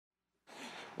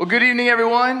Well, good evening,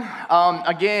 everyone.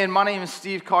 Again, my name is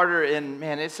Steve Carter, and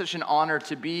man, it's such an honor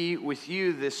to be with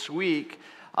you this week.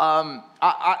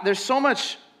 There's so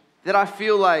much that I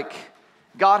feel like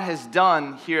God has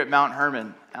done here at Mount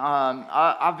Hermon.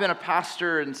 I've been a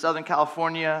pastor in Southern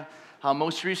California.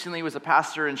 Most recently was a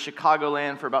pastor in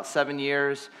Chicagoland for about 7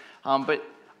 years. But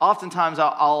oftentimes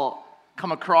I'll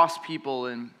come across people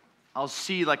and I'll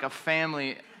see like a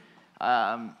family,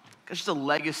 just a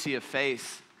legacy of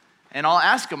faith. And I'll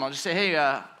ask them, I'll just say,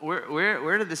 hey,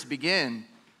 where did this begin?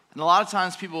 And a lot of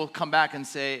times people will come back and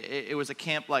say, it was a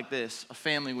camp like this, a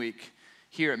family week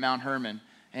here at Mount Hermon.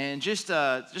 And just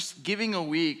giving a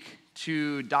week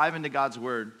to dive into God's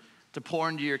word, to pour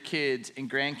into your kids and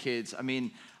grandkids. I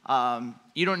mean,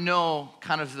 you don't know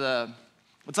kind of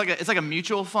it's like a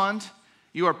mutual fund.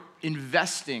 You are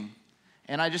investing.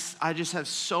 And I just have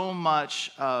so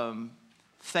much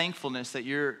thankfulness that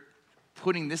you're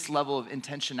putting this level of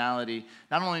intentionality,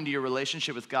 not only into your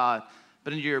relationship with God,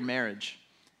 but into your marriage,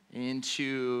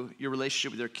 into your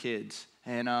relationship with your kids.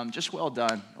 And just well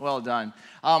done, well done.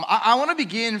 I want to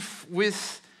begin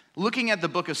with looking at the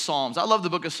book of Psalms. I love the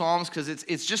book of Psalms because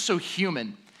it's just so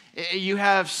human. You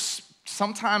have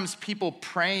sometimes people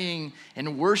praying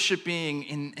and worshiping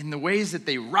in the ways that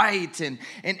they write. And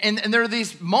there are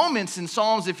these moments in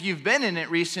Psalms, if you've been in it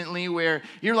recently, where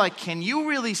you're like, can you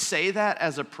really say that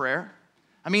as a prayer?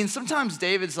 I mean, sometimes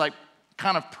David's like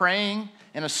kind of praying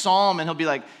in a psalm and he'll be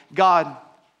like, God,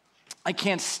 I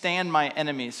can't stand my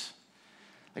enemies.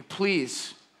 Like,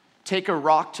 please take a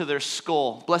rock to their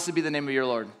skull. Blessed be the name of your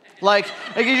Lord. Like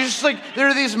you just like, there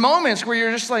are these moments where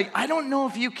you're just like, I don't know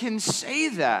if you can say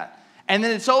that. And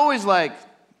then it's always like,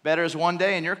 better is one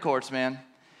day in your courts, man.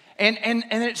 And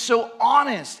it's so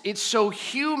honest, it's so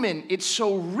human, it's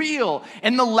so real.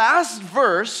 And the last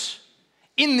verse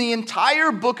in the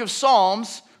entire book of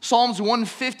Psalms, Psalms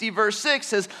 150 verse 6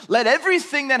 says, let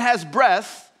everything that has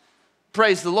breath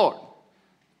praise the Lord.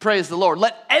 Praise the Lord.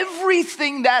 Let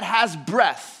everything that has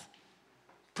breath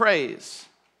praise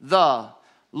the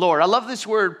Lord. I love this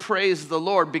word, praise the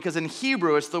Lord, because in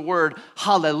Hebrew it's the word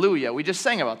hallelujah. We just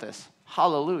sang about this.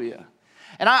 Hallelujah.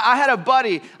 And I had a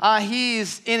buddy,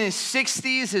 he's in his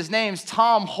 60s, his name's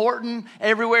Tom Horton.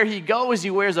 Everywhere he goes,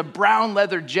 he wears a brown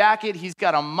leather jacket. He's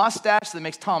got a mustache that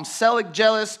makes Tom Selleck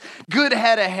jealous, good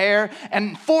head of hair,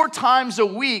 and 4 times a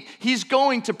week, he's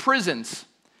going to prisons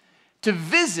to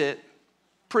visit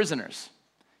prisoners.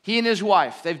 He and his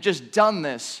wife, they've just done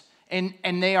this, and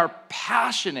they are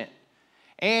passionate.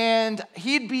 And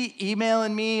he'd be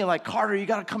emailing me like, Carter, you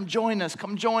got to come join us.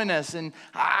 And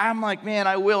I'm like, man,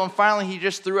 I will. And finally, he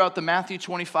just threw out the Matthew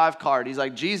 25 card. He's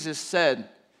like, Jesus said,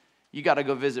 you got to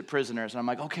go visit prisoners. And I'm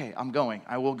like, okay, I'm going.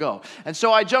 I will go. And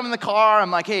so I jump in the car. I'm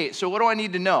like, hey, so what do I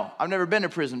need to know? I've never been to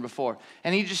prison before.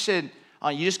 And he just said,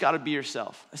 you just got to be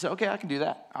yourself. I said, okay, I can do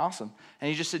that. Awesome. And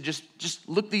he just said, just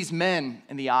look these men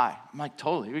in the eye. I'm like,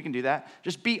 totally, we can do that.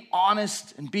 Just be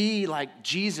honest and be like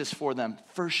Jesus for them,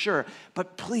 for sure.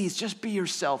 But please, just be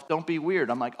yourself. Don't be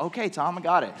weird. I'm like, okay, Tom, I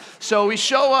got it. So we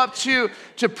show up to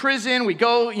prison. We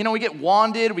go, we get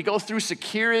wanded. We go through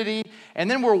security. And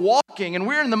then we're walking, and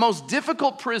we're in the most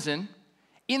difficult prison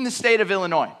in the state of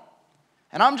Illinois.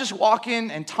 And I'm just walking,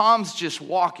 and Tom's just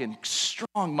walking.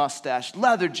 Strong mustache,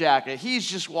 leather jacket. He's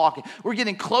just walking. We're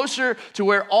getting closer to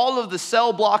where all of the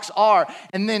cell blocks are.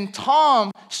 And then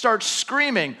Tom starts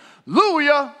screaming,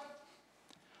 Louia!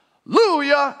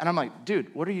 Louia! And I'm like,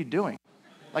 dude, what are you doing?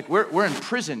 Like, we're in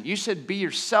prison. You said be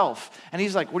yourself. And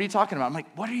he's like, what are you talking about? I'm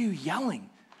like, what are you yelling?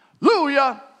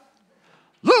 Louia!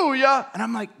 Louia! And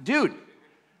I'm like, dude,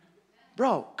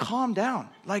 bro, calm down.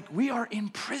 Like, we are in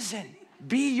prison.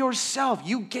 Be yourself.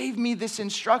 You gave me this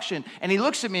instruction. And he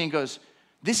looks at me and goes,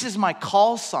 this is my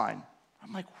call sign.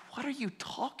 I'm like, what are you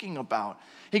talking about?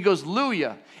 He goes,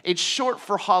 Louia. It's short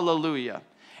for hallelujah.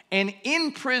 And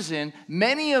in prison,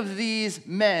 many of these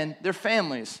men, their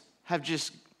families, have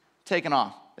just taken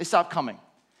off. They stopped coming.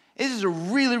 This is a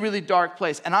really, really dark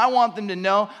place. And I want them to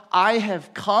know, I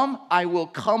have come, I will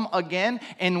come again.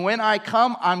 And when I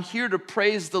come, I'm here to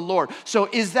praise the Lord. So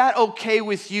is that okay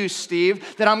with you,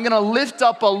 Steve? That I'm going to lift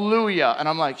up a Louia? And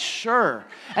I'm like, sure.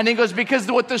 And he goes, because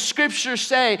what the scriptures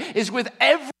say is with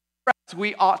every breath,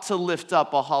 we ought to lift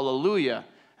up a hallelujah.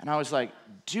 And I was like,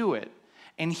 do it.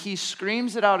 And he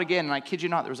screams it out again. And I kid you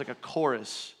not, there was like a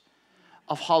chorus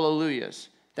of hallelujahs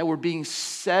that were being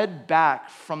said back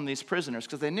from these prisoners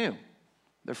because they knew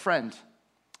their friend,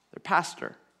 their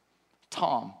pastor,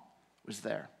 Tom, was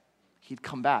there. He'd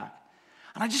come back.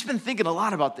 And I've just been thinking a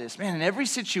lot about this. Man, in every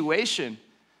situation,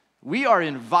 we are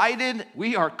invited,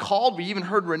 we are called, we even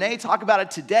heard Renee talk about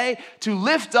it today, to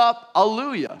lift up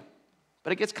Alleluia.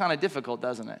 But it gets kind of difficult,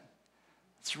 doesn't it?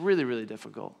 It's really, really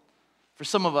difficult. For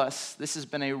some of us, this has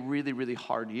been a really, really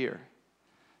hard year.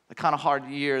 The kind of hard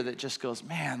year that just goes,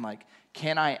 man, like,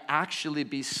 can I actually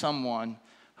be someone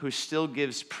who still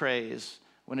gives praise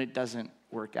when it doesn't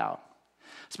work out?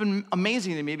 It's been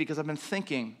amazing to me because I've been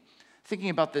thinking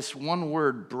about this one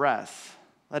word, breath.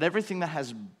 Let everything that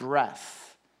has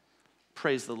breath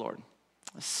praise the Lord.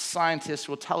 Scientists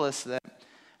will tell us that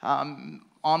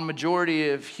on majority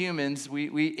of humans,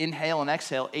 we inhale and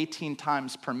exhale 18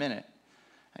 times per minute.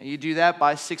 You do that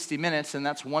by 60 minutes, and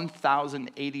that's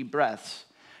 1,080 breaths.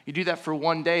 You do that for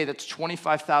one day, that's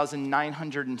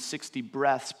 25,960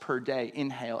 breaths per day,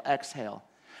 inhale, exhale.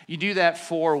 You do that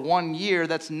for 1 year,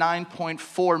 that's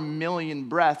 9.4 million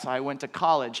breaths. I went to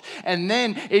college. And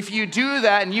then if you do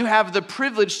that and you have the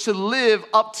privilege to live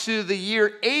up to the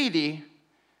year 80,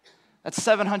 that's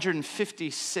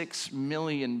 756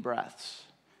 million breaths.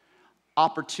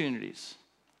 Opportunities,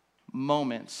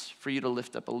 moments for you to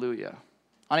lift up Alleluia.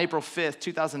 On April 5th,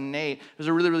 2008, it was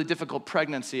a really, really difficult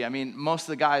pregnancy. I mean, most of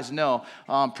the guys know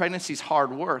pregnancy's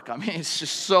hard work. I mean, it's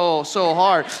just so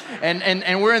hard.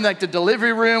 And we're in like the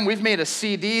delivery room. We've made a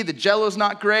CD. The Jello's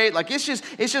not great. Like it's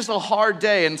just a hard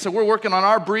day. And so we're working on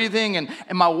our breathing. And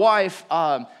my wife,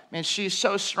 man, she's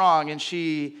so strong. And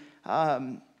she,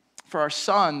 for our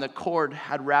son, the cord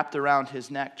had wrapped around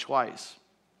his neck twice,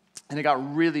 and it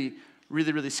got really,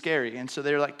 really scary. And so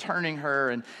they're like turning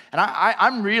her, and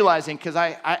I'm realizing, because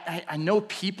I know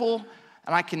people,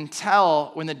 and I can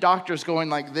tell when the doctor's going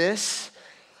like this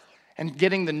and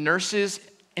getting the nurses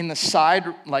in the side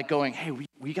like going, hey,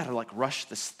 we gotta like rush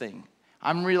this thing.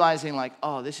 I'm realizing like,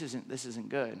 oh, this isn't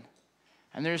good.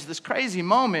 And there's this crazy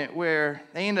moment where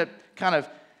they end up kind of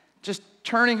just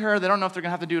turning her. They don't know if they're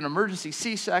gonna have to do an emergency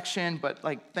C-section, but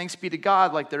like, thanks be to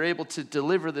God, like they're able to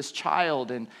deliver this child,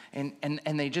 and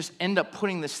they just end up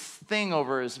putting this thing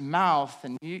over his mouth,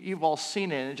 and you've all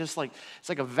seen it, and it's like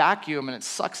a vacuum, and it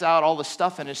sucks out all the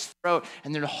stuff in his throat,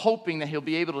 and they're hoping that he'll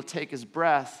be able to take his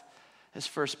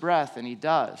first breath, and he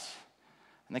does.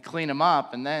 And they clean him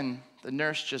up, and then the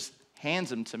nurse just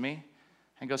hands him to me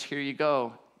and goes, here you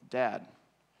go, Dad.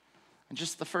 And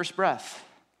just the first breath.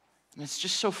 And it's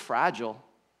just so fragile.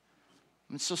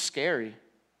 And it's so scary.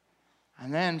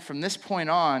 And then from this point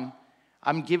on,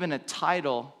 I'm given a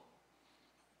title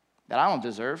that I don't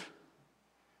deserve.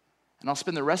 And I'll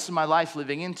spend the rest of my life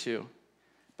living into.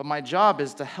 But my job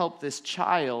is to help this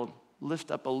child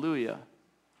lift up Alleluia.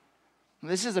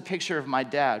 And this is a picture of my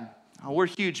dad. We're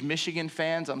huge Michigan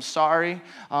fans. I'm sorry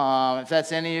if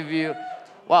that's any of you.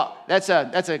 Well, that's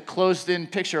a closed-in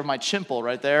picture of my chimple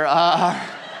right there.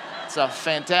 So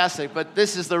fantastic, but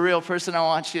this is the real person I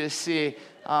want you to see.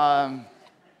 I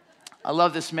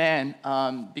love this man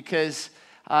because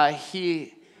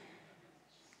he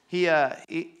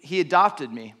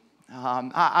adopted me.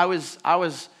 I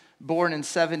was born in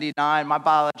 '79. My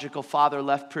biological father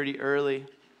left pretty early.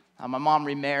 My mom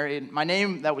remarried. My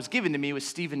name that was given to me was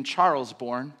Stephen Charles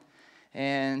Bourne,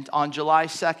 and on July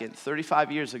 2nd,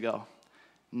 35 years ago,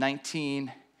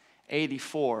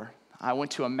 1984. I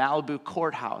went to a Malibu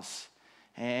courthouse,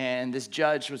 and this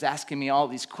judge was asking me all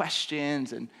these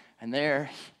questions, and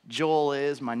there Joel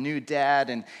is, my new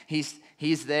dad, and he's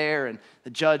there, and the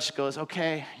judge goes,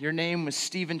 okay, your name was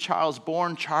Stephen Charles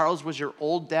Bourne. Charles was your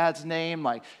old dad's name.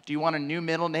 Like, do you want a new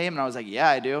middle name? And I was like, yeah,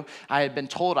 I do. I had been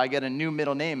told I get a new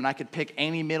middle name, and I could pick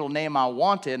any middle name I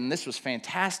wanted, and this was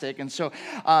fantastic. And so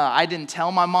I didn't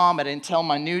tell my mom. I didn't tell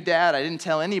my new dad. I didn't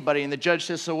tell anybody. And the judge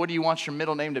says, so what do you want your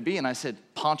middle name to be? And I said,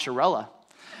 Poncherella.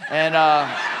 And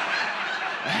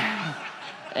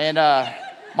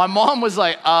my mom was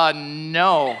like,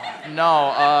 no,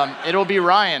 it'll be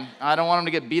Ryan. I don't want him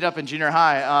to get beat up in junior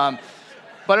high.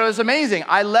 But it was amazing.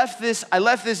 I left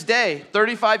this day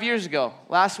 35 years ago,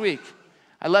 last week.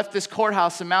 I left this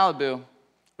courthouse in Malibu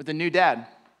with a new dad,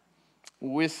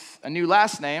 with a new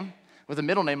last name, with a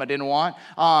middle name I didn't want.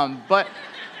 But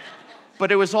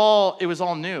it was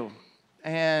all new.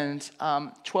 And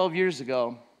 12 years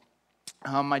ago,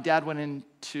 my dad went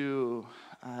into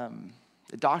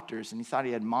the doctors, and he thought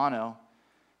he had mono.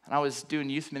 And I was doing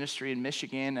youth ministry in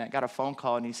Michigan, and I got a phone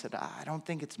call, and he said, I don't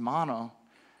think it's mono.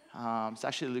 It's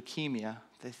actually leukemia,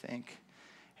 they think.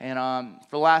 And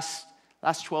for the last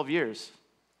 12 years,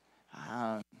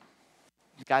 the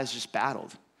guys just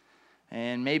battled.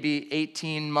 And maybe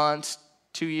 18 months,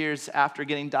 2 years after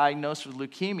getting diagnosed with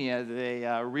leukemia, they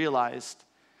realized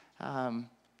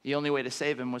the only way to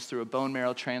save him was through a bone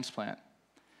marrow transplant.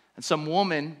 And some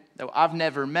woman that I've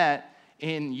never met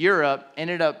in Europe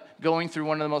ended up going through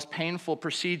one of the most painful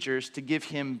procedures to give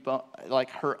him a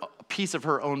piece of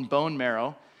her own bone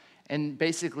marrow, and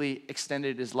basically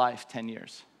extended his life 10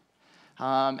 years.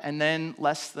 And then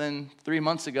less than 3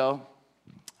 months ago,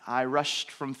 I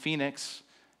rushed from Phoenix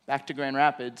back to Grand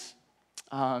Rapids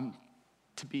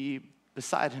to be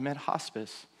beside him at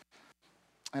hospice.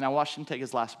 And I watched him take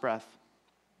his last breath.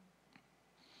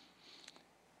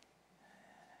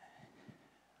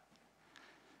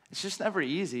 It's just never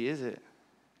easy, is it?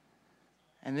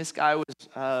 And this guy was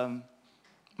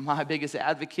my biggest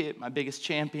advocate, my biggest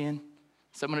champion,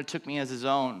 someone who took me as his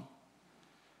own.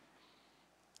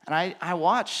 And I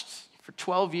watched for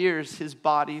 12 years his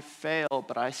body fail,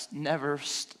 but I never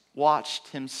watched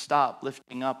him stop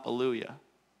lifting up Alleluia.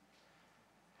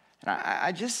 And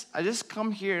I just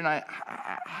come here and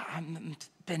I'm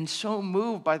been so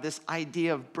moved by this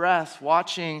idea of breath,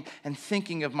 watching and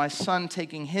thinking of my son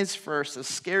taking his first, as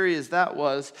scary as that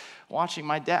was, watching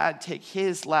my dad take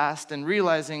his last, and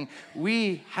realizing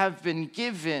we have been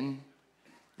given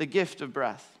the gift of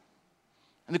breath.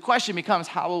 And the question becomes,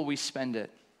 how will we spend it?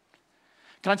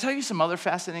 Can I tell you some other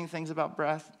fascinating things about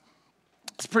breath?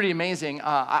 It's pretty amazing.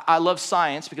 I love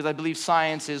science because I believe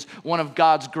science is one of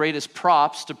God's greatest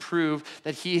props to prove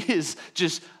that he is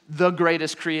just the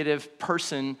greatest creative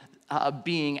person,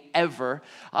 being ever.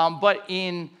 But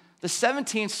in the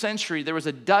 17th century, there was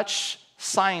a Dutch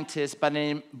scientist by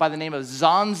the name of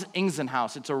Zons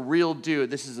Ingenhousz. It's a real dude.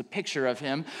 This is a picture of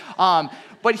him.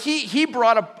 But he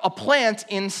brought a plant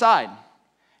inside.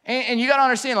 And you got to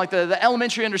understand, like the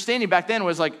elementary understanding back then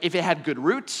was like if it had good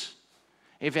roots,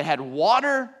 if it had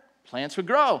water, plants would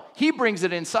grow. He brings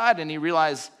it inside and he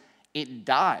realized it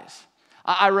dies.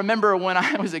 I remember when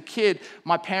I was a kid,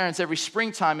 my parents, every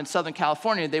springtime in Southern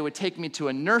California, they would take me to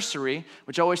a nursery,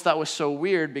 which I always thought was so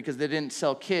weird because they didn't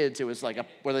sell kids. It was like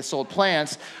where they sold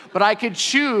plants. But I could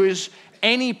choose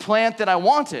any plant that I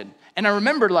wanted. And I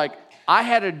remember I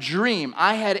had a dream.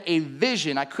 I had a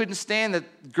vision. I couldn't stand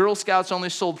that Girl Scouts only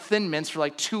sold Thin Mints for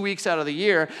 2 weeks out of the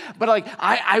year. But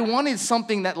I wanted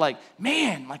something that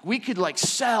we could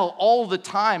sell all the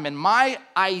time. And my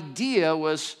idea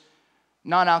was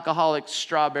non-alcoholic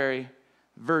strawberry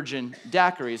virgin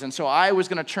daiquiris. And so I was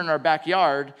going to turn our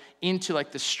backyard into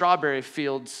the strawberry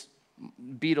fields,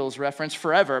 Beatles reference,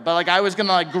 forever. But I was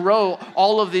gonna grow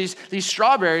all of these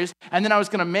strawberries, and then I was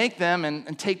gonna make them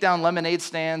and take down lemonade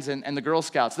stands and the Girl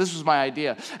Scouts. This was my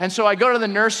idea. And so I go to the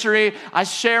nursery, I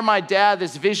share my dad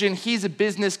this vision. He's a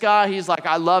business guy. He's like,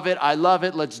 I love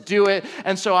it, let's do it.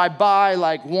 And so I buy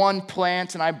one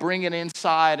plant and I bring it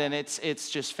inside, and it's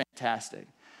just fantastic.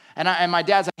 And my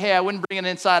dad's like, hey, I wouldn't bring it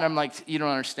inside. I'm like, you don't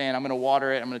understand. I'm going to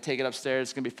water it. I'm going to take it upstairs.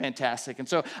 It's going to be fantastic. And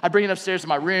so I bring it upstairs to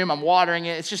my room. I'm watering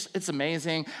it. It's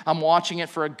amazing. I'm watching it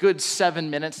for a good 7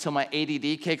 minutes till my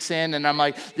ADD kicks in. And I'm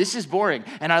like, this is boring.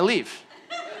 And I leave.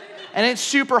 And it's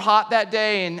super hot that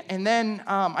day. And then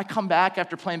I come back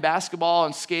after playing basketball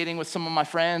and skating with some of my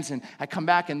friends. And I come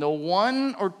back, and the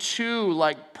one or two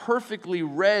perfectly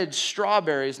red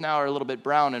strawberries now are a little bit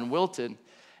brown and wilted.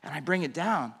 And I bring it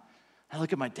down. I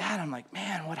look at my dad, I'm like,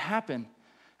 man, what happened?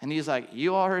 And he's like,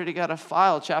 you already got to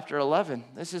file chapter 11.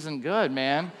 This isn't good,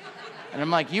 man. And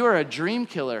I'm like, you are a dream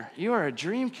killer. You are a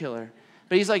dream killer.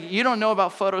 But he's like, you don't know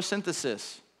about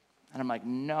photosynthesis. And I'm like,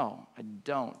 no, I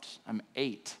don't. I'm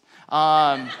 8.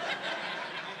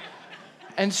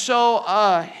 And so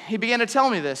he began to tell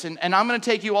me this, and I'm going to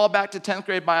take you all back to 10th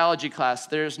grade biology class.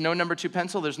 There's no number 2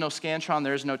 pencil, there's no Scantron,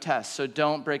 there's no test, so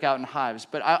don't break out in hives.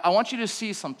 But I want you to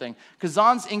see something, because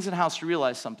Zons Ingenhousz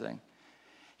realized something.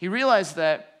 He realized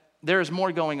that there is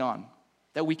more going on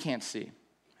that we can't see.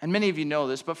 And many of you know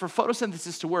this, but for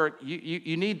photosynthesis to work,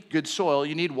 you need good soil,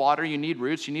 you need water, you need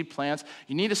roots, you need plants,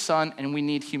 you need a sun, and we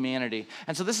need humanity.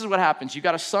 And so this is what happens. You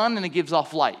got a sun, and it gives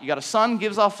off light. You got a sun,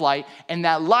 gives off light, and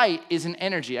that light is an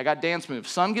energy. I got dance moves.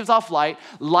 Sun gives off light.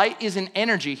 Light is an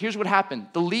energy. Here's what happened.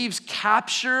 The leaves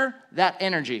capture that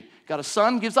energy. Got a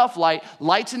sun, gives off light.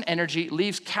 Light's an energy.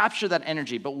 Leaves capture that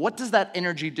energy. But what does that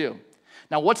energy do?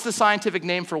 Now, what's the scientific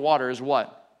name for water is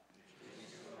what?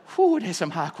 Whew, there's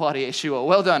some high quality H2O.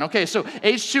 Well done. Okay, so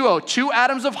H2O, 2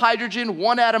 atoms of hydrogen,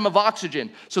 1 atom of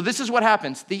oxygen. So this is what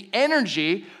happens. The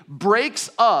energy breaks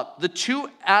up the 2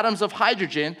 atoms of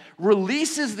hydrogen,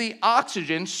 releases the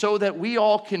oxygen so that we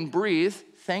all can breathe.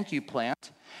 Thank you,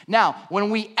 plant. Now,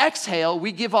 when we exhale,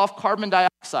 we give off carbon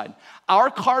dioxide. Our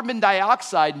carbon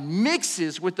dioxide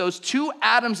mixes with those 2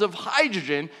 atoms of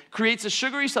hydrogen, creates a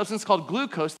sugary substance called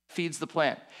glucose that feeds the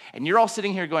plant. And you're all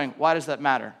sitting here going, why does that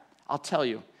matter? I'll tell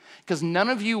you. Because none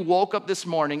of you woke up this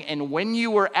morning, and when you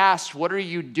were asked, what are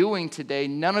you doing today,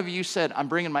 none of you said, I'm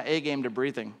bringing my A game to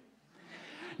breathing.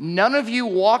 None of you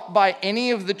walked by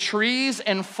any of the trees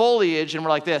and foliage and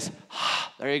were like this,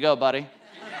 there you go, buddy.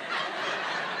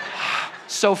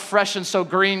 So fresh and so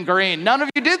green. None of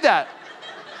you did that.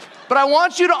 But I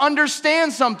want you to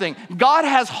understand something. God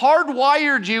has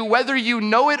hardwired you, whether you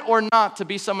know it or not, to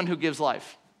be someone who gives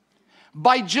life.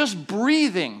 By just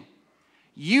breathing,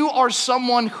 you are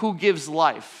someone who gives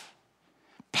life.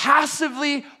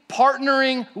 Passively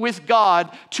partnering with God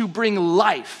to bring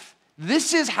life.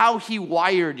 This is how he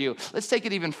wired you. Let's take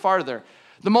it even farther.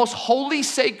 The most holy,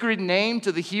 sacred name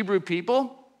to the Hebrew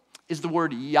people is the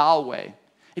word Yahweh.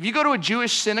 If you go to a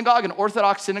Jewish synagogue, an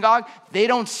Orthodox synagogue, they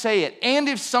don't say it. And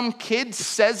if some kid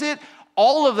says it,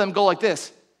 all of them go like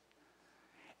this.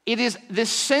 It is this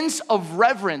sense of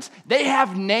reverence. They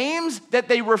have names that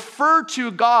they refer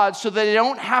to God so that they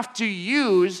don't have to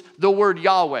use the word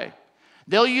Yahweh.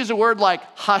 They'll use a word like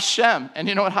Hashem. And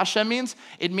you know what Hashem means?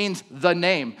 It means the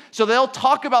name. So they'll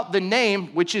talk about the name,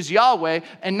 which is Yahweh,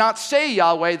 and not say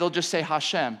Yahweh. They'll just say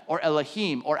Hashem or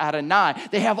Elohim or Adonai.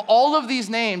 They have all of these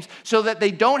names so that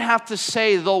they don't have to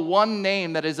say the one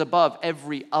name that is above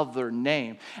every other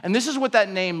name. And this is what that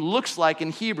name looks like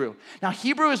in Hebrew. Now,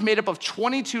 Hebrew is made up of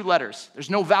 22 letters. There's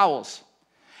no vowels.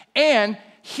 And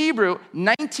Hebrew,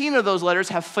 19 of those letters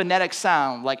have phonetic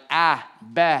sound, like ah,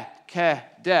 be, ke,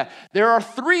 de. There are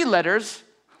 3 letters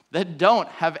that don't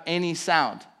have any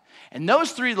sound. And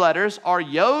those 3 letters are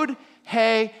Yod,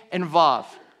 He, and Vav.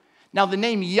 Now the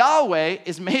name Yahweh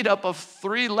is made up of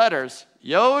 3 letters,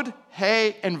 Yod,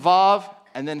 He, and Vav,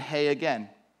 and then He again.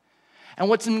 And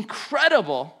what's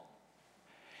incredible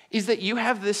is that you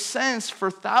have this sense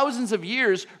for thousands of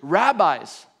years,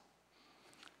 rabbis,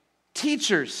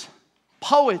 teachers,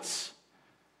 poets,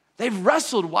 they've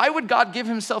wrestled. Why would God give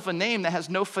himself a name that has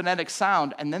no phonetic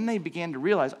sound? And then they began to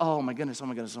realize, oh my goodness, oh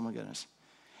my goodness, oh my goodness.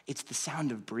 It's the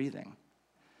sound of breathing.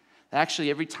 That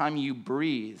actually, every time you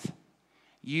breathe,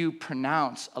 you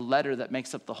pronounce a letter that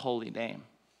makes up the holy name.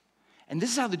 And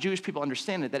this is how the Jewish people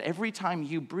understand it, that every time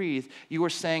you breathe, you are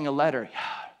saying a letter.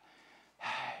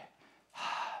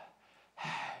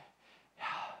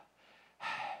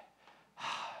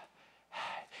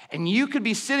 And you could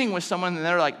be sitting with someone and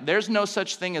they're like, there's no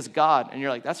such thing as God. And you're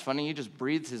like, that's funny, you just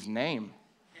breathed his name.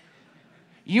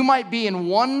 You might be in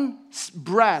one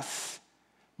breath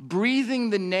breathing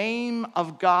the name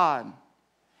of God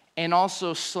and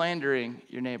also slandering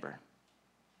your neighbor.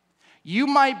 You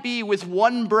might be with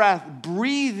one breath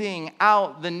breathing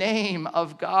out the name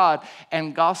of God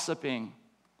and gossiping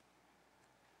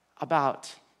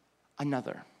about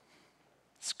another.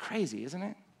 It's crazy, isn't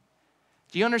it?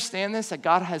 Do you understand this? That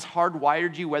God has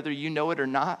hardwired you, whether you know it or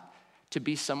not, to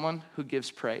be someone who gives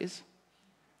praise?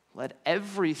 Let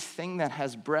everything that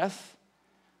has breath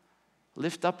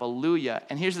lift up alleluia.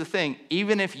 And here's the thing,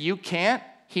 even if you can't,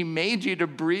 he made you to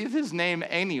breathe his name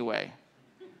anyway.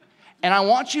 And I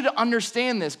want you to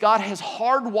understand this. God has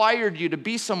hardwired you to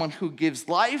be someone who gives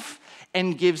life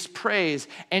and gives praise.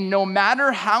 And no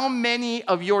matter how many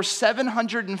of your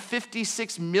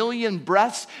 756 million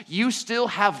breaths you still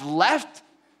have left,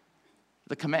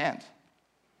 the command,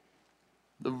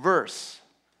 the verse,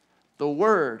 the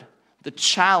word, the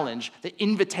challenge, the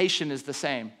invitation is the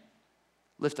same.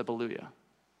 Lift up alleluia.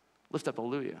 Lift up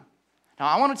alleluia. Now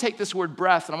I want to take this word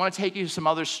breath and I want to take you to some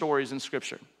other stories in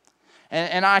Scripture.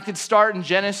 And I could start in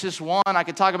Genesis 1. I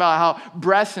could talk about how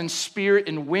breath and spirit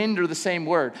and wind are the same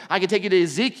word. I could take you to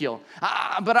Ezekiel.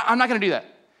 But I'm not going to do that.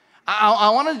 I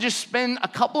want to just spend a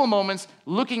couple of moments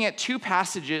looking at 2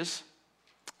 passages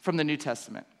from the New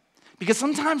Testament. Because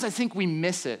sometimes I think we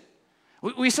miss it.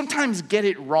 We sometimes get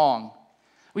it wrong.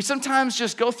 We sometimes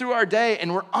just go through our day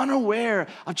and we're unaware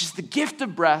of just the gift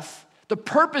of breath, the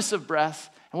purpose of breath,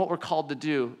 and what we're called to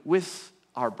do with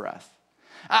our breath.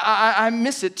 I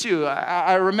miss it too.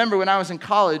 I remember when I was in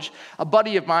college, a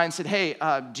buddy of mine said, hey,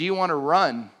 do you want to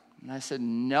run? And I said,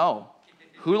 no.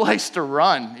 Who likes to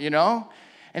run, you know?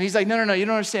 And he's like, no, you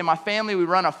don't understand. My family, we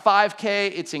run a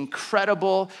 5K. It's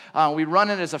incredible. We run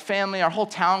it as a family. Our whole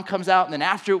town comes out, and then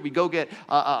after it, we go get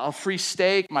a free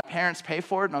steak. My parents pay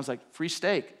for it, and I was like, free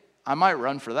steak? I might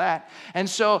run for that. And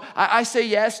so I say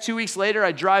yes. 2 weeks later,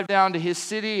 I drive down to his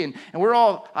city, and we're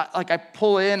all, I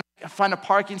pull in. I find a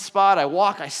parking spot, I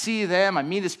walk, I see them, I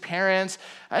meet his parents.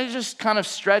 I was just kind of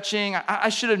stretching. I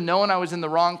should have known I was in the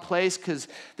wrong place because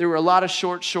there were a lot of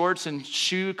short shorts and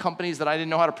shoe companies that I didn't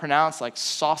know how to pronounce, like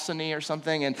Saucony or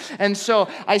something. And so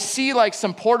I see like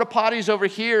some porta potties over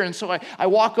here. And so I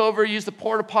walk over, use the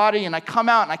porta potty, and I come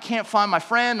out and I can't find my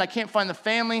friend, I can't find the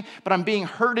family, but I'm being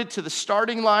herded to the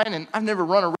starting line. And I've never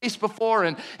run a race before.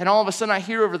 And all of a sudden I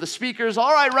hear over the speakers,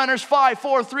 all right, runners, 5,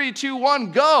 4, 3, 2,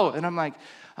 1, go. And I'm like,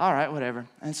 all right, whatever.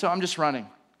 And so I'm just running.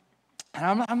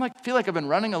 And I'm like, feel like I've been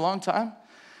running a long time.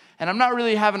 And I'm not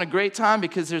really having a great time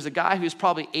because there's a guy who's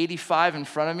probably 85 in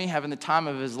front of me having the time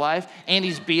of his life, and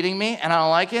he's beating me, and I don't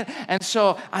like it. And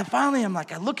so I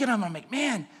look at him, I'm like,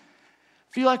 man,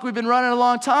 I feel like we've been running a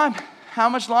long time. How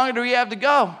much longer do we have to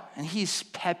go? And he's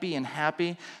peppy and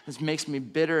happy. This makes me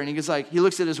bitter. And he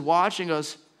looks at his watch and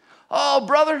goes, oh,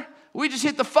 brother, we just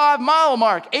hit the 5-mile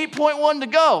mark, 8.1 to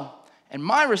go. And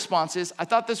my response is, I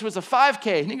thought this was a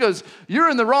 5K. And he goes, you're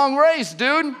in the wrong race,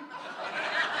 dude.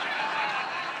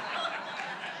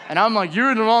 And I'm like,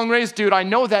 you're in the wrong race, dude. I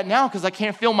know that now because I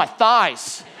can't feel my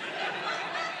thighs.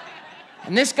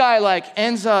 And this guy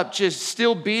ends up just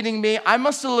still beating me. I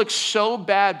must have looked so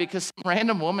bad because some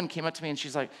random woman came up to me and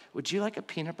she's like, would you like a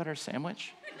peanut butter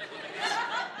sandwich?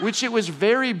 Which it was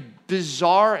very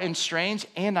bizarre and strange,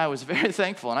 and I was very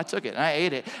thankful, and I took it, and I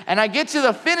ate it. And I get to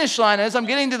the finish line, and as I'm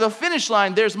getting to the finish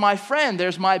line, there's my friend,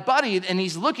 there's my buddy, and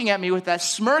he's looking at me with that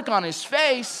smirk on his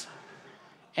face.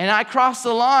 And I crossed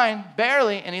the line,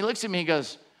 barely, and he looks at me and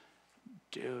goes,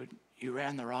 dude, you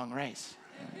ran the wrong race.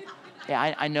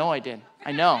 Yeah, I know I did.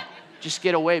 I know. Just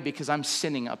get away because I'm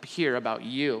sinning up here about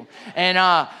you. And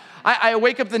I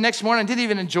wake up the next morning, I didn't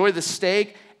even enjoy the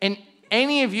steak. And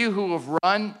any of you who have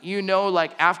run, you know,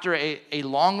 after a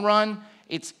long run,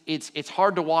 it's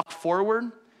hard to walk forward.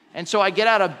 And so I get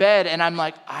out of bed and I'm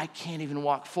like, I can't even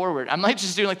walk forward. I'm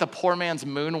just doing the poor man's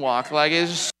moonwalk.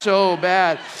 It's so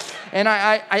bad. And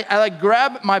I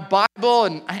grab my Bible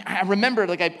and I remember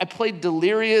I played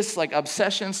Delirious,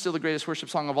 Obsession, still the greatest worship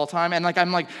song of all time. And I'm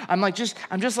just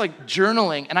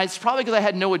journaling. And it's probably because I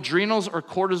had no adrenals or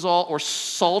cortisol or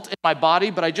salt in my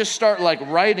body, but I just start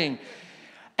writing.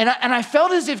 And I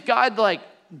felt as if God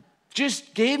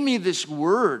just gave me this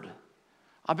word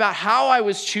about how I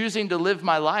was choosing to live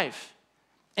my life.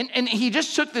 And he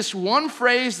just took this one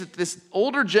phrase that this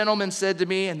older gentleman said to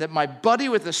me and that my buddy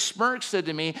with a smirk said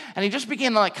to me, and he just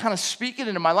began to kind of speak it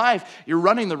into my life. You're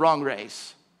running the wrong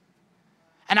race.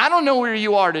 And I don't know where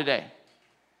you are today.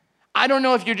 I don't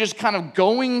know if you're just kind of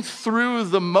going through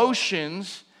the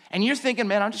motions and you're thinking,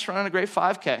 man, I'm just running a great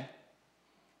 5K.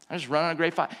 I'm just running a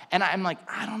great 5. And I'm like,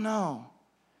 I don't know.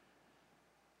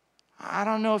 I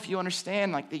don't know if you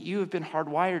understand that you have been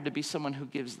hardwired to be someone who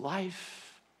gives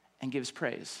life and gives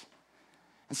praise.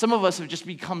 And some of us have just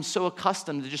become so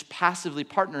accustomed to just passively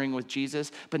partnering with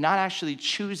Jesus, but not actually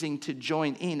choosing to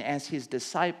join in as his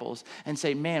disciples and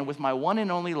say, man, with my one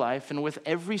and only life and with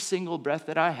every single breath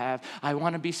that I have, I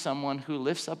want to be someone who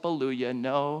lifts up Alleluia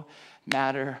no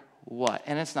matter what.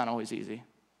 And it's not always easy.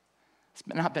 It's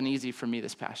not been easy for me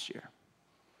this past year.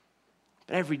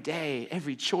 But every day,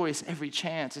 every choice, every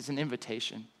chance is an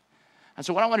invitation. And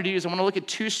so what I want to do is I want to look at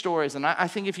two stories. And I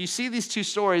think if you see these two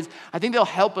stories, I think they'll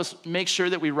help us make sure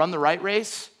that we run the right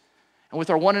race. And with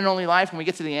our one and only life, when we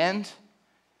get to the end,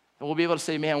 and we'll be able to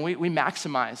say, man, we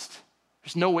maximized.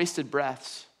 There's no wasted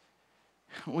breaths.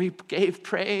 We gave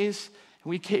praise.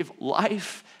 We gave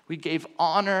life. We gave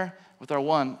honor with our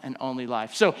one and only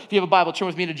life. So if you have a Bible, turn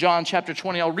with me to John chapter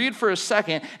 20. I'll read for a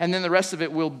second, and then the rest of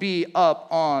it will be up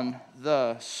on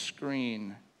the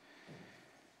screen.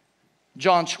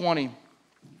 John 20.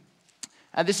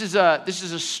 This is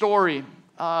a story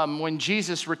when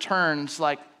Jesus returns,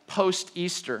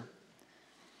 post-Easter.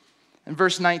 In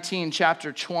verse 19,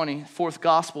 chapter 20, fourth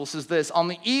gospel says this: on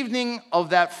the evening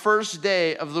of that first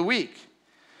day of the week,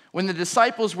 when the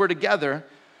disciples were together,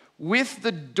 with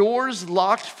the doors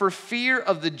locked for fear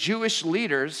of the Jewish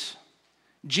leaders,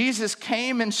 Jesus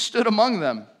came and stood among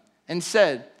them and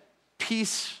said,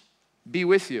 "Peace be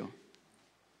with you."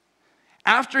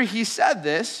 After he said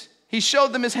this, he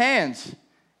showed them his hands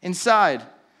inside.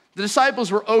 The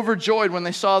disciples were overjoyed when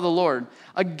they saw the Lord.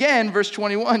 Again, verse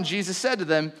 21, Jesus said to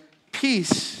them,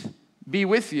 "Peace be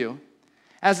with you.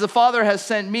 As the Father has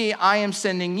sent me, I am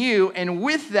sending you." And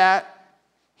with that,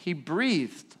 he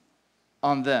breathed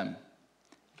on them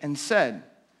and said,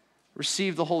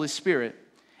 "Receive the Holy Spirit.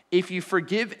 If you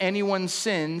forgive anyone's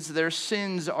sins, their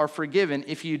sins are forgiven.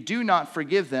 If you do not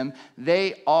forgive them,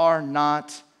 they are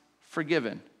not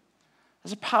forgiven."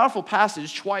 That's a powerful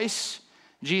passage. Twice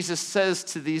Jesus says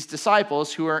to these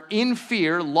disciples who are in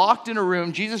fear, locked in a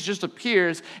room, Jesus just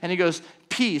appears and he goes,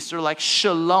 peace, or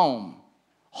shalom,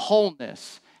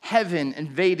 wholeness, heaven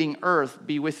invading earth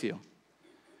be with you.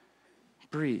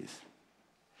 Breathe.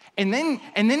 And then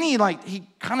he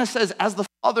kind of says, as the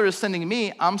Father is sending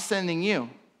me, I'm sending you.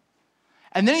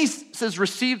 And then he says,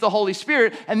 receive the Holy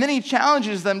Spirit, and then he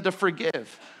challenges them to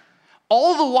forgive.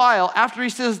 All the while, after he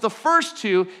says the first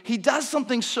two, he does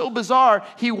something so bizarre.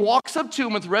 He walks up to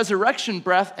them with resurrection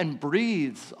breath and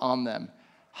breathes on them.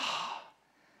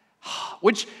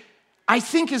 Which I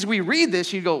think as we read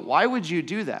this, you go, why would you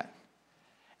do that?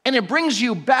 And it brings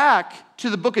you back to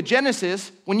the book of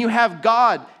Genesis when you have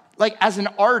God like as an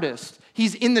artist.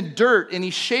 He's in the dirt and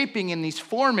he's shaping and he's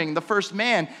forming the first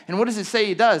man. And what does it say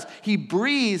he does? He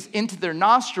breathes into their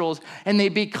nostrils and they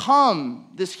become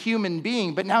this human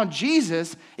being. But now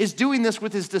Jesus is doing this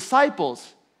with his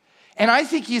disciples. And I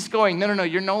think he's going, no,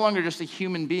 you're no longer just a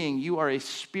human being. You are a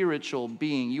spiritual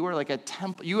being. You are like a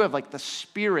temple. You have like the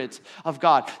Spirit of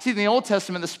God. See, in the Old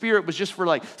Testament, the Spirit was just for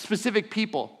like specific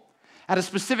people at a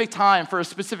specific time for a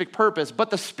specific purpose.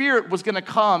 But the Spirit was going to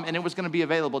come and it was going to be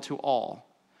available to all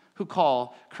who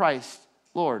call Christ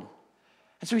Lord.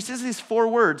 And so he says these 4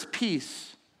 words: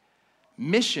 peace,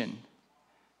 mission,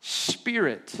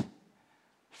 spirit,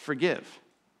 forgive.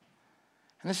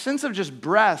 And the sense of just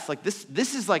breath, like this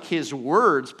is like his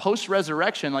words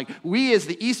post-resurrection. Like we as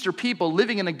the Easter people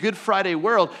living in a Good Friday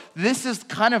world, this is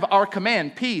kind of our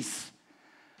command: peace,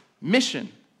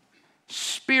 mission,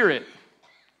 spirit,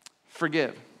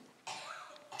 forgive.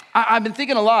 I've been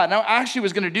thinking a lot, and I actually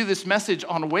was going to do this message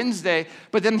on Wednesday,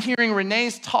 but then hearing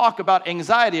Renee's talk about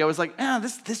anxiety, I was like,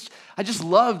 this I just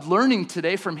loved learning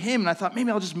today from him, and I thought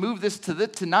maybe I'll just move this to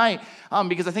tonight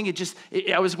because I think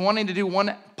I was wanting to do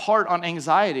one part on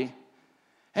anxiety.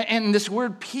 And this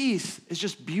word peace is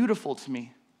just beautiful to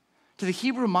me. To the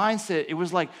Hebrew mindset, it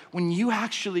was like when you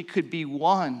actually could be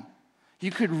one.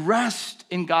 You could rest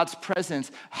in God's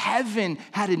presence. Heaven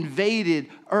had invaded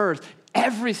earth.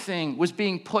 Everything was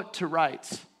being put to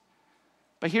rights.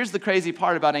 But here's the crazy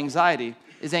part about anxiety,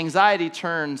 is anxiety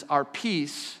turns our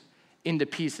peace into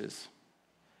pieces.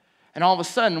 And all of a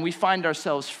sudden, we find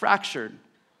ourselves fractured,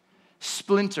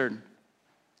 splintered,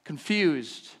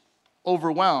 confused,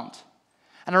 overwhelmed.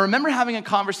 And I remember having a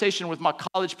conversation with my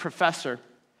college professor,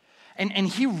 and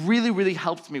he really, really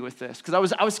helped me with this,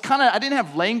 because I didn't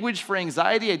have language for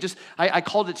anxiety. I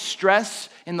called it stress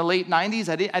in the late 90s.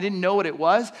 I didn't know what it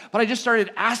was, but I just started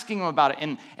asking him about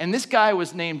it. And this guy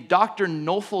was named Dr.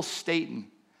 Nofel Staten.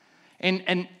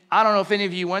 And I don't know if any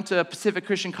of you went to Pacific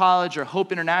Christian College or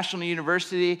Hope International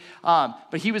University,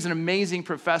 but he was an amazing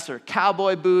professor.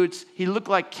 Cowboy boots. He looked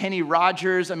like Kenny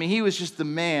Rogers. I mean, he was just the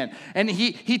man. And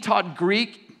he taught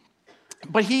Greek.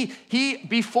 But he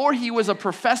before he was a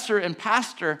professor and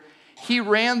pastor, he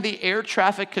ran the air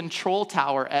traffic control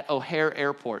tower at O'Hare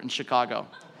Airport in Chicago.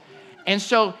 And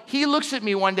so he looks at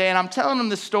me one day and I'm telling him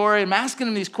this story. I'm asking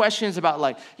him these questions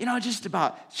about just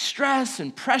about stress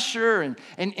and pressure.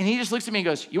 And he just looks at me and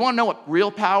goes, "You want to know what real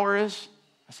power is?"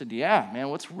 I said, "Yeah, man,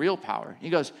 what's real power?"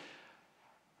 He goes,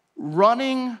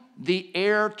 "Running the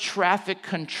air traffic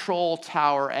control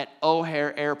tower at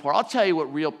O'Hare Airport. I'll tell you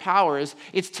what real power is.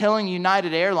 It's telling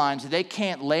United Airlines they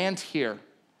can't land here.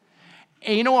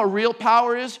 And you know what real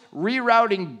power is?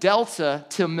 Rerouting Delta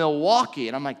to Milwaukee."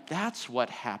 And I'm like, that's what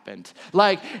happened.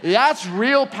 Like, that's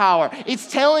real power.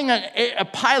 It's telling a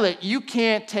pilot you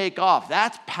can't take off.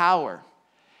 That's power.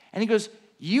 And he goes,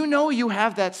 "You know you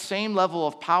have that same level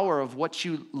of power of what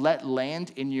you let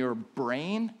land in your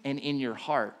brain and in your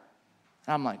heart."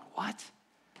 And I'm like, what?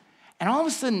 And all of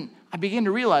a sudden, I began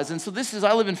to realize, and so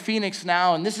I live in Phoenix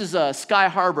now, and this is Sky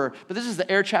Harbor, but this is the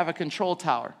air traffic control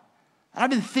tower. And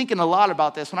I've been thinking a lot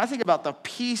about this. When I think about the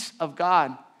peace of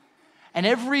God, and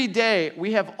every day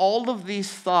we have all of these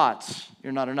thoughts: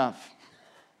 you're not enough.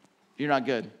 You're not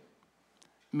good.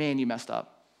 Man, you messed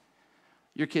up.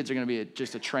 Your kids are going to be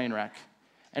just a train wreck.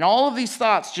 And all of these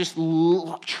thoughts just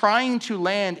trying to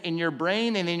land in your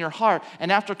brain and in your heart.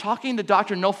 And after talking to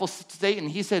Dr. Nofel Staten,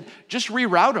 he said, just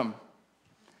reroute them.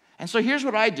 And so here's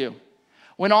what I do.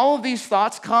 When all of these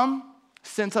thoughts come,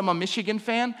 since I'm a Michigan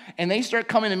fan, and they start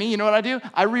coming to me, you know what I do?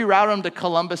 I reroute them to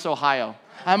Columbus, Ohio.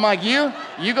 I'm like, you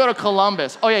go to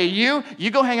Columbus. Oh yeah,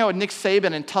 you go hang out with Nick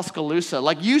Saban in Tuscaloosa.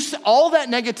 Like all that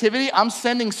negativity, I'm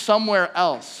sending somewhere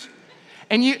else.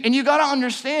 And you got to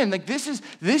understand, like this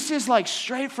is like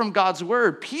straight from God's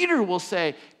word. Peter will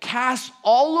say, cast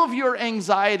all of your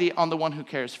anxiety on the one who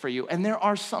cares for you. And there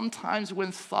are some times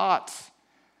when thoughts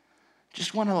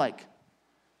just want to like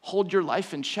hold your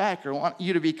life in check, or want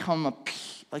you to become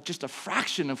just a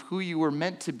fraction of who you were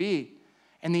meant to be.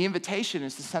 And the invitation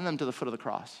is to send them to the foot of the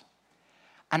cross.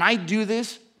 And I do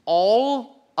this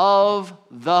all of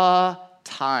the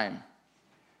time.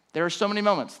 There are so many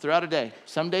moments throughout a day,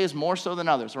 some days more so than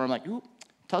others, where I'm like, ooh,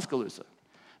 Tuscaloosa,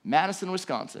 Madison,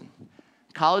 Wisconsin,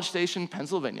 College Station,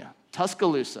 Pennsylvania,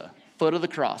 Tuscaloosa, foot of the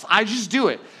cross. I just do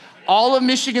it. All of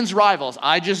Michigan's rivals,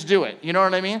 I just do it. You know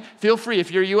what I mean? Feel free, if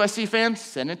you're a USC fan,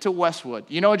 send it to Westwood.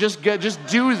 You know, just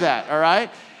do that, all right?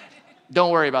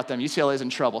 Don't worry about them. UCLA is in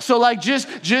trouble. So like just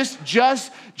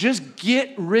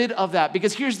get rid of that,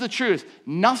 because here's the truth.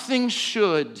 Nothing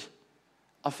should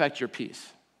affect your peace.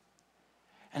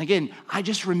 And again, I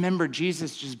just remember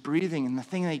Jesus just breathing, and the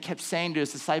thing that he kept saying to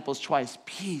his disciples twice,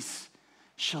 peace,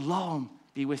 shalom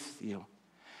be with you.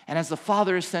 And as the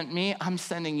Father has sent me, I'm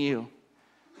sending you.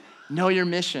 Know your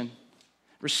mission.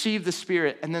 Receive the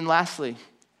Spirit. And then lastly,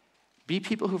 be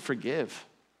people who forgive.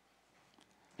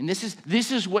 And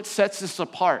this is what sets us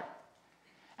apart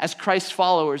as Christ's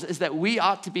followers, is that we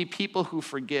ought to be people who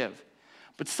forgive.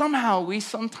 But somehow we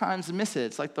sometimes miss it.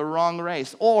 It's like the wrong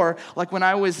race. Or like when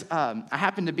I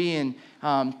happened to be in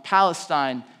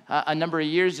Palestine a number of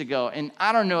years ago. And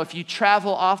I don't know if you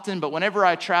travel often, but whenever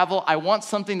I travel, I want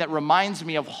something that reminds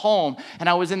me of home. And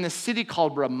I was in this city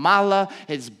called Ramallah.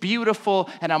 It's beautiful.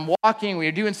 And I'm walking. We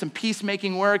were doing some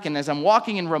peacemaking work. And as I'm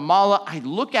walking in Ramallah, I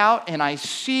look out and I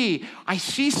see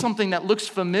something that looks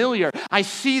familiar. I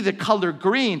see the color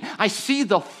green. I see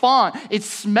the font. It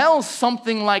smells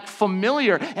something like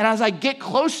familiar. And as I get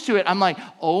close to it, I'm like,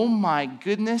 oh my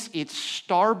goodness, it's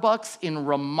Starbucks in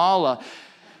Ramallah.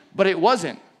 But it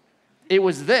wasn't. It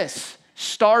was this,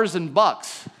 Stars and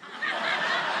Bucks.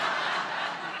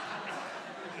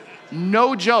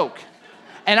 No joke.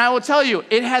 And I will tell you,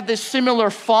 it had this similar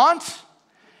font.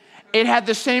 It had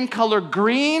the same color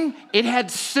green. It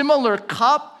had similar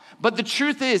cup. But the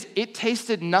truth is, it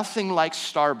tasted nothing like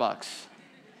Starbucks.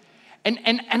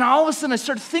 And all of a sudden, I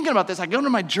started thinking about this. I go into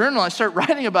my journal. I start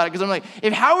writing about it because I'm like,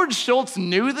 if Howard Schultz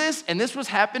knew this and this was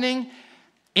happening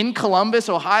in Columbus,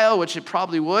 Ohio, which it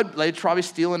probably would, they'd probably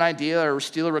steal an idea or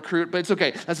steal a recruit, but it's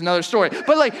okay. That's another story.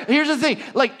 But like, here's the thing.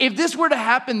 Like, if this were to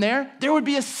happen there would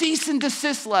be a cease and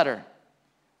desist letter.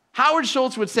 Howard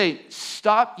Schultz would say,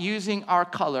 stop using our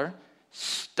color.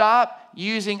 Stop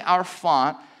using our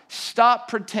font. Stop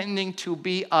pretending to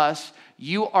be us.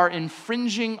 You are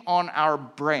infringing on our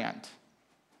brand.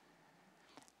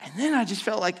 And then I just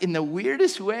felt like in the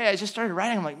weirdest way, I just started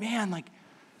writing. I'm like, man, like,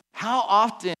 how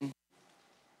often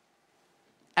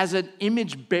as an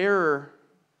image bearer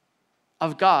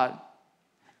of God,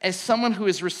 as someone who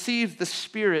has received the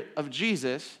Spirit of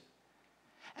Jesus,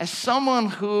 as someone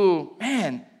who,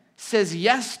 man, says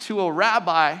yes to a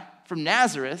rabbi from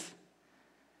Nazareth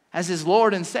as his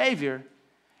Lord and Savior,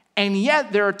 and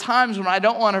yet there are times when I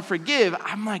don't want to forgive.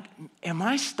 I'm like, am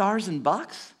I Stars and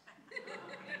Bucks?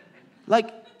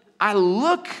 Like, I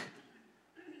look,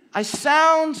 I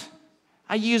sound,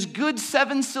 I use good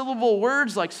 7-syllable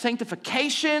words like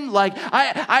sanctification, like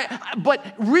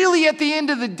but really at the end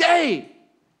of the day,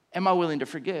 am I willing to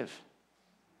forgive?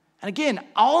 And again,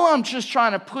 all I'm just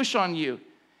trying to push on you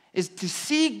is to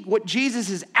see what Jesus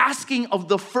is asking of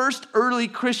the first early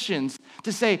Christians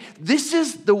to say, this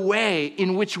is the way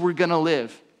in which we're going to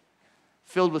live,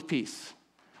 filled with peace,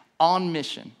 on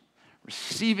mission,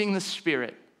 receiving the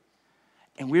Spirit,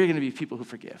 and we're going to be people who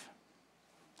forgive.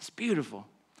 It's beautiful.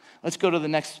 Let's go to the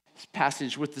next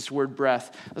passage with this word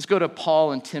breath. Let's go to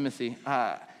Paul and Timothy.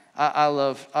 I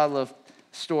love the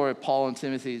story of Paul and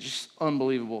Timothy. It's just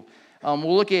unbelievable.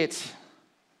 We'll look at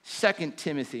 2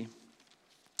 Timothy.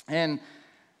 And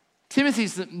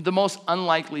Timothy's the most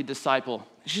unlikely disciple.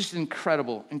 It's just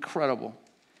incredible.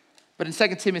 But in 2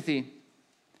 Timothy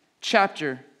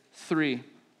chapter 3,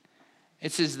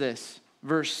 it says this,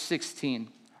 verse 16.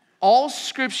 All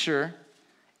scripture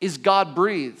is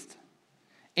God-breathed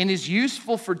and is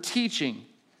useful for teaching,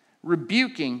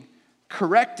 rebuking,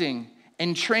 correcting,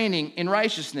 and training in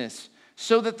righteousness,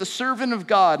 so that the servant of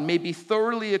God may be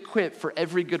thoroughly equipped for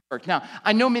every good work. Now,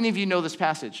 I know many of you know this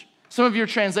passage. Some of your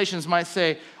translations might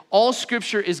say, all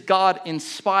scripture is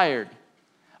God-inspired,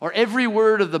 or every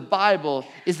word of the Bible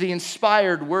is the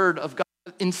inspired word of God.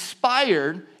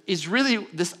 Inspired is really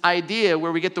this idea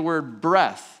where we get the word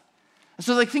breath.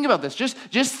 So like, think about this.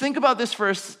 Just think about this for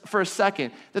a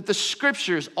second, that the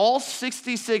scriptures, all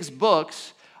 66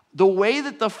 books, the way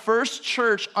that the first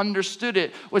church understood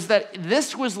it was that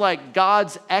this was like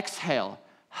God's exhale.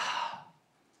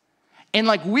 And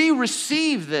like we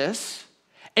receive this,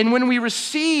 and when we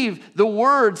receive the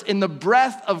words in the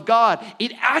breath of God,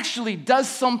 it actually does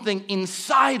something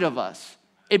inside of us.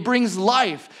 It brings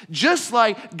life. Just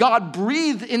like God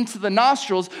breathed into the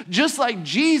nostrils, just like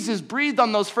Jesus breathed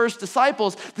on those first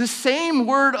disciples, the same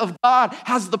word of God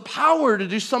has the power to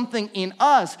do something in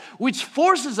us, which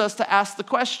forces us to ask the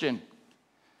question,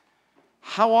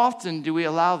 how often do we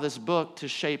allow this book to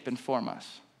shape and form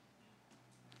us?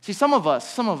 See, some of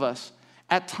us,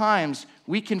 at times,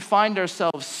 we can find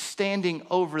ourselves standing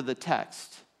over the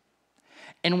text,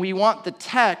 and we want the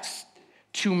text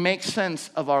to make sense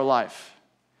of our life.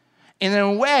 And in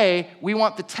a way, we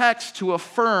want the text to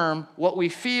affirm what we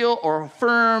feel or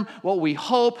affirm what we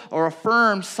hope or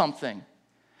affirm something.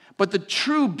 But the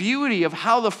true beauty of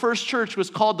how the first church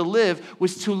was called to live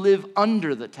was to live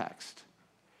under the text.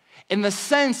 in the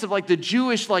sense of like the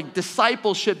Jewish like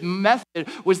discipleship method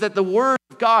was that the word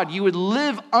of God, you would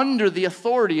live under the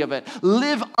authority of it,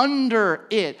 live under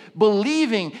it,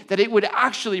 believing that it would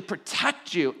actually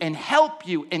protect you and help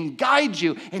you and guide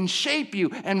you and shape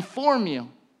you and form you.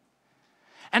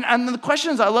 And the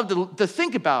questions I love to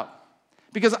think about,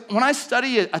 because when I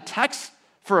study a text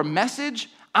for a message,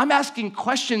 I'm asking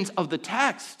questions of the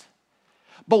text.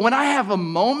 But when I have a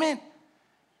moment,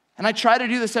 and I try to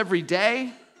do this every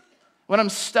day, when I'm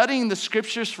studying the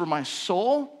scriptures for my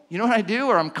soul, you know what I do?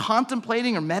 Or I'm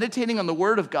contemplating or meditating on the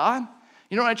word of God.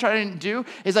 You know what I try to do?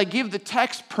 Is I give the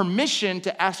text permission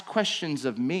to ask questions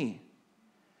of me.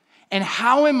 And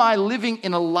how am I living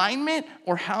in alignment,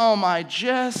 or how am I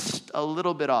just a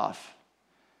little bit off?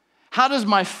 How does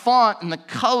my font and the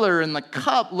color and the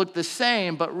cup look the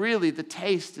same, but really the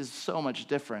taste is so much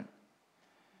different?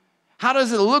 How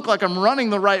does it look like I'm running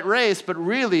the right race, but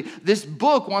really this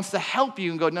book wants to help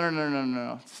you and go,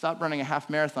 no. Stop running a half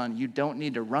marathon. You don't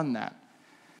need to run that.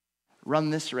 Run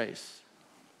this race.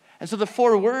 And so the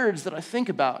 4 words that I think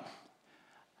about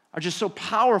are just so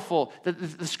powerful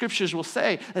that the scriptures will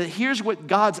say that here's what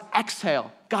God's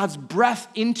exhale, God's breath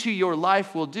into your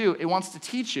life will do. It wants to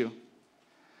teach you.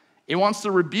 It wants to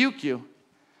rebuke you.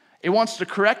 It wants to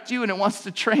correct you, and it wants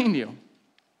to train you.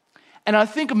 And I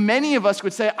think many of us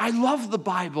would say, I love the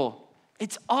Bible.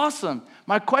 It's awesome.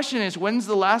 My question is, when's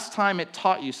the last time it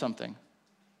taught you something?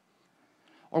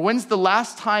 Or when's the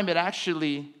last time it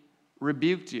actually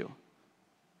rebuked you?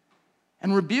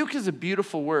 And rebuke is a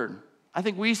beautiful word. I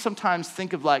think we sometimes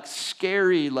think of like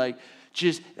scary, like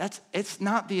just, it's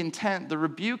not the intent. The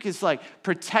rebuke is like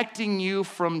protecting you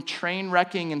from train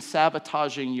wrecking and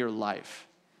sabotaging your life.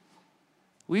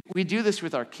 We do this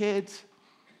with our kids.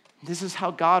 This is how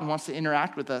God wants to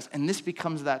interact with us, and this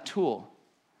becomes that tool.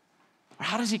 Or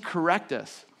how does he correct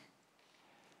us?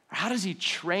 Or how does he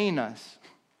train us?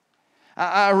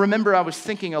 I remember I was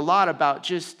thinking a lot about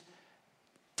just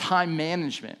time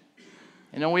management.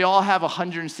 You know, we all have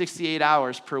 168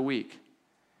 hours per week.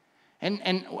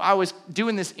 And I was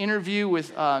doing this interview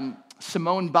with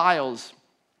Simone Biles,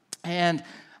 and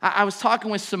I was talking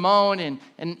with Simone,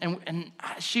 and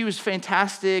she was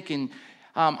fantastic, and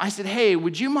I said, hey,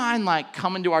 would you mind like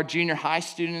coming to our junior high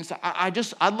students?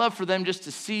 I'd love for them just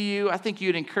to see you. I think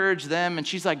you'd encourage them. And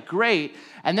she's like, great.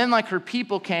 And then like her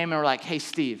people came and were like, hey,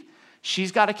 Steve,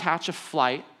 she's got to catch a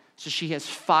flight. So she has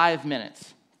 5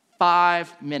 minutes.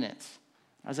 5 minutes.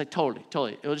 I was like,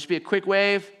 totally. It'll just be a quick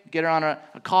wave, get her on a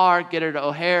car, get her to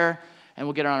O'Hare, and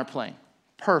we'll get her on a plane.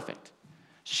 Perfect.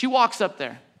 So she walks up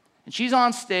there. And she's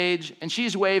on stage, and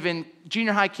she's waving.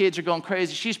 Junior high kids are going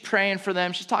crazy. She's praying for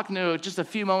them. She's talking to just a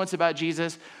few moments about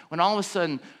Jesus, when all of a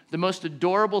sudden, the most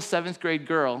adorable 7th grade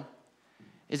girl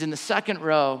is in the second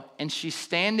row, and she's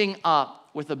standing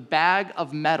up with a bag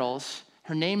of medals.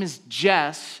 Her name is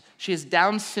Jess. She has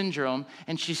Down syndrome,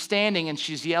 and she's standing, and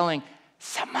she's yelling,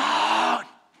 Simone,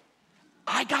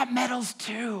 I got medals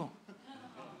too.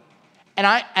 And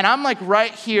I'm like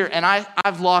right here, and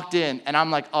I've locked in, and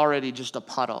I'm like already just a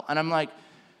puddle. And I'm like,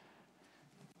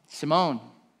 Simone,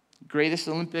 greatest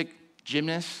Olympic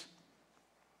gymnast.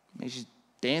 I mean, she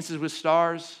dances with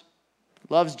stars,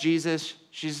 loves Jesus.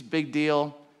 She's a big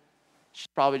deal. She's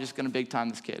probably just going to big time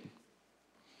this kid.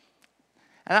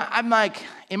 And I'm like,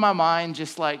 in my mind,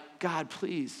 just like, God,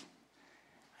 please.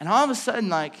 And all of a sudden,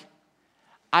 like,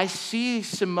 I see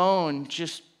Simone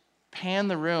just pan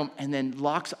the room and then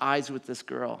locks eyes with this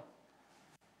girl.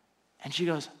 And she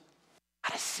goes, I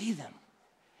gotta see them.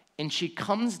 And she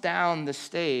comes down the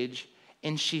stage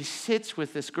and she sits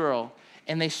with this girl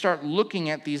and they start looking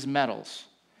at these medals.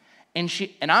 And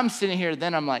I'm sitting here,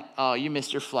 then I'm like, oh, you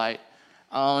missed your flight.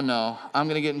 Oh no, I'm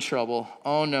gonna get in trouble.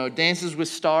 Oh no, Dances with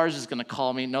Stars is gonna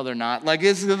call me. No, they're not. Like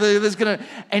it's gonna,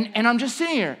 and I'm just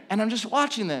sitting here and I'm just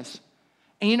watching this.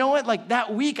 And you know what? Like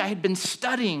that week I had been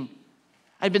studying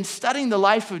the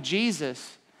life of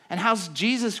Jesus and how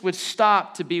Jesus would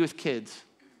stop to be with kids.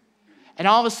 And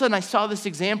all of a sudden, I saw this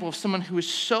example of someone who was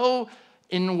so,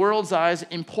 in the world's eyes,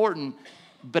 important,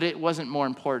 but it wasn't more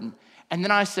important. And then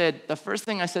the first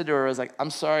thing I said to her was like, I'm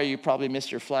sorry, you probably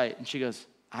missed your flight. And she goes,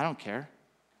 I don't care.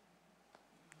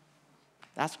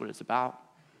 That's what it's about.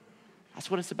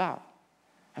 That's what it's about.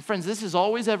 And friends, this has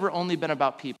always ever only been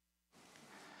about people.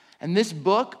 And this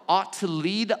book ought to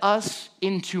lead us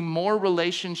into more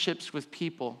relationships with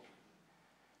people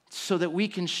so that we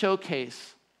can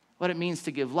showcase what it means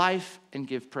to give life and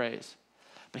give praise.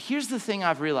 But here's the thing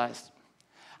I've realized.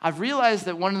 I've realized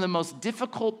that one of the most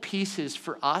difficult pieces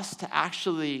for us to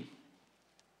actually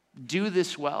do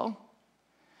this well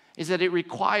is that it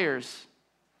requires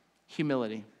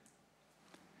humility.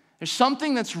 There's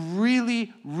something that's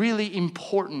really, really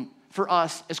important for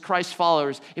us as Christ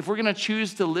followers. If we're going to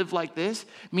choose to live like this,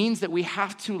 means that we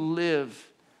have to live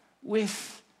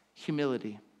with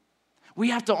humility.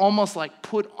 We have to almost like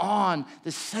put on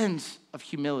the sense of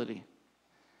humility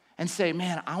and say,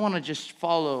 man, I want to just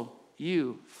follow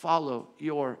you, follow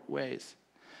your ways.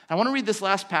 I want to read this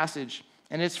last passage,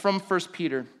 and it's from 1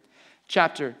 Peter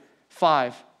chapter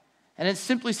 5. And it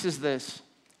simply says this: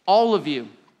 all of you,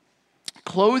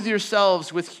 clothe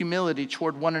yourselves with humility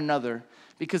toward one another,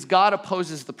 because God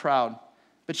opposes the proud,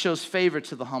 but shows favor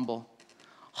to the humble.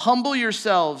 Humble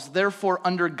yourselves, therefore,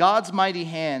 under God's mighty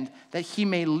hand, that he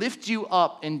may lift you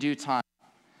up in due time.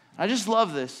 I just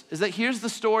love this, is that here's the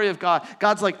story of God.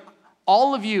 God's like,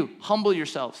 all of you, humble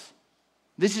yourselves.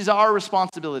 This is our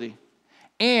responsibility.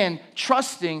 And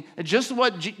trusting that just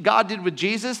what God did with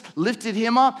Jesus, lifted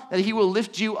him up, that he will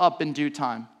lift you up in due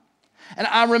time. And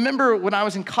I remember when I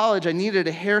was in college, I needed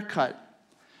a haircut.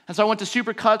 And so I went to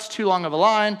Supercuts, too long of a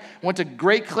line, went to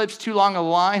Great Clips, too long of a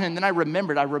line, and then I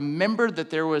remembered that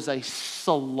there was a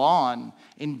salon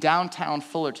in downtown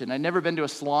Fullerton. I'd never been to a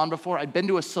salon before. I'd been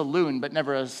to a saloon, but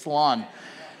never a salon.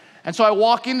 And so I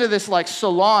walk into this like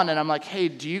salon, and I'm like, hey,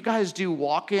 do you guys do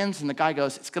walk-ins? And the guy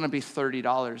goes, it's gonna be $30,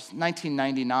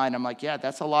 $19.99. I'm like, yeah,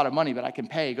 that's a lot of money, but I can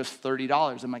pay. He goes,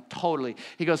 $30. I'm like, totally.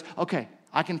 He goes, okay,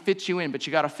 I can fit you in, but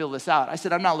you got to fill this out. I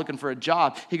said, I'm not looking for a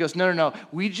job. He goes, no.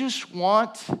 We just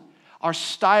want our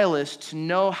stylist to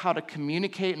know how to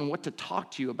communicate and what to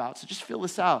talk to you about. So just fill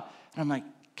this out. And I'm like,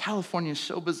 California is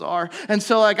so bizarre. And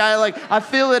so I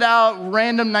fill it out,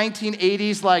 random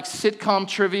 1980s like sitcom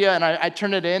trivia, and I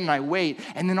turn it in and I wait.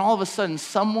 And then all of a sudden,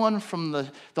 someone from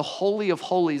the Holy of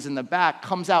Holies in the back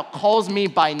comes out, calls me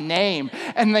by name,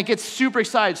 and they get super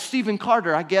excited. Stephen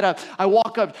Carter. I get up, I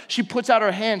walk up, she puts out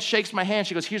her hand, shakes my hand,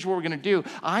 she goes, here's what we're gonna do.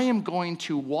 I am going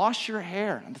to wash your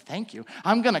hair. Thank you.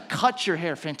 I'm gonna cut your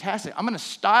hair. Fantastic. I'm gonna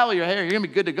style your hair. You're gonna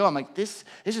be good to go. I'm like, this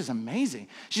is amazing.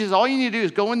 She says, all you need to do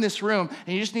is go in this room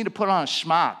and you just need to put on a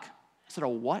schmuck. I said, a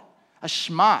what? A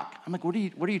schmuck. I'm like, what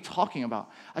are you talking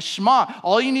about? A schmuck.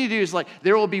 All you need to do is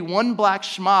there will be one black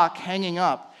schmuck hanging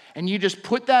up, and you just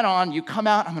put that on, you come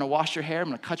out, I'm gonna wash your hair, I'm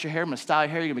gonna cut your hair, I'm gonna style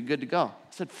your hair, you're gonna be good to go.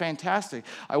 I said, fantastic.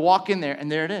 I walk in there, and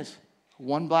there it is.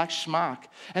 One black schmuck.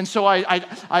 And so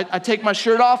I take my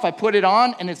shirt off, I put it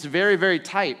on, and it's very, very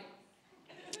tight.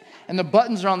 And the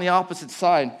buttons are on the opposite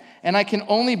side. And I can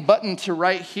only button to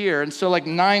right here. And so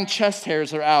 9 chest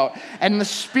hairs are out. And the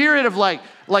spirit of like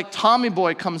Tommy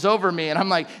Boy comes over me. And I'm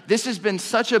like, this has been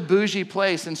such a bougie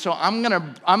place. And so I'm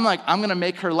gonna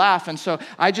make her laugh. And so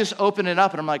I just open it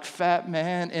up and I'm like, fat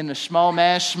man in a small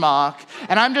man schmuck.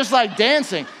 And I'm just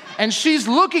dancing. And she's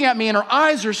looking at me and her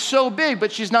eyes are so big,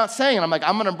 but she's not saying it. I'm like,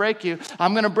 I'm gonna break you.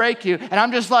 I'm gonna break you. And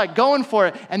I'm just going for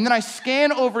it. And then I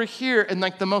scan over here and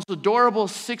the most adorable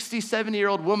 60,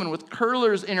 70-year-old woman with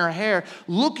curlers in her hair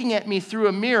looking at me through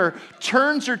a mirror,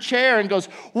 turns her chair and goes,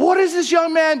 what is this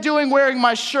young man doing wearing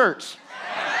my shirt?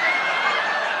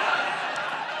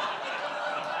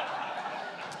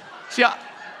 See,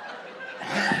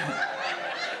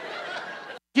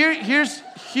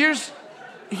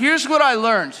 here's what I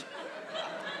learned.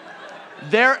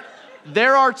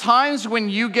 There are times when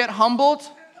you get humbled,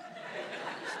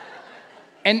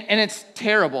 and it's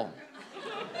terrible.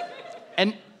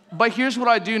 But here's what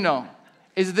I do know,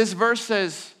 is this verse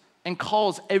says and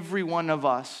calls every one of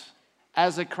us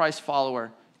as a Christ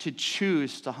follower to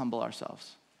choose to humble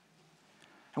ourselves.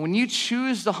 And when you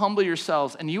choose to humble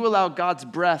yourselves and you allow God's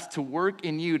breath to work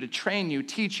in you, to train you,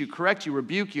 teach you, correct you,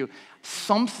 rebuke you,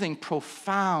 something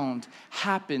profound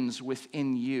happens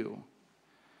within you.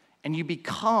 And you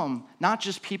become not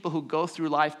just people who go through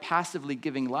life passively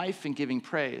giving life and giving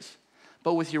praise,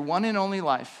 but with your one and only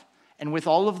life and with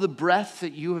all of the breath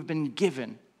that you have been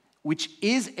given, which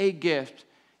is a gift,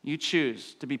 you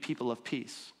choose to be people of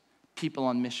peace, people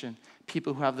on mission,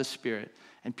 people who have the Spirit,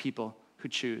 and people who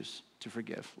choose to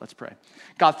forgive. Let's pray.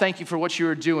 God, thank you for what you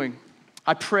are doing.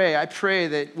 I pray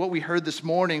that what we heard this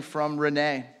morning from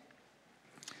Renee,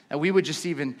 that we would just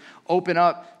even open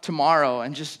up tomorrow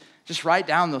and just write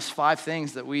down those 5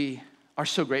 things that we are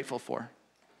so grateful for.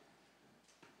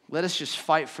 Let us just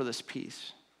fight for this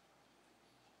peace.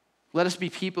 Let us be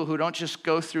people who don't just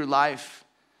go through life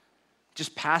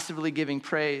just passively giving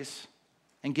praise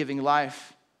and giving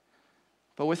life,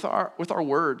 but with our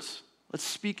words. Let's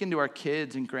speak into our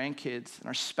kids and grandkids and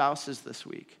our spouses this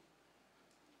week.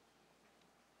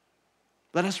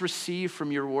 Let us receive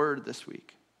from your word this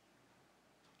week.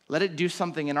 Let it do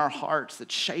something in our hearts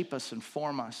that shape us and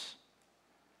form us.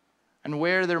 And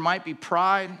where there might be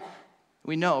pride,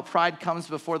 we know pride comes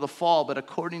before the fall, but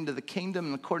according to the kingdom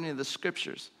and according to the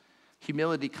scriptures,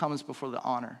 humility comes before the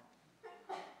honor.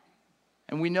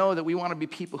 And we know that we want to be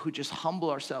people who just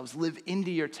humble ourselves, live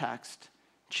into your text,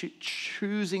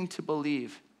 choosing to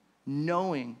believe,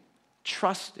 knowing,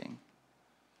 trusting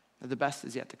that the best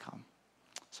is yet to come.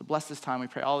 So bless this time. We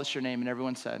pray all this in your name. And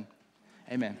everyone said,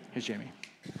 amen. Here's Jamie.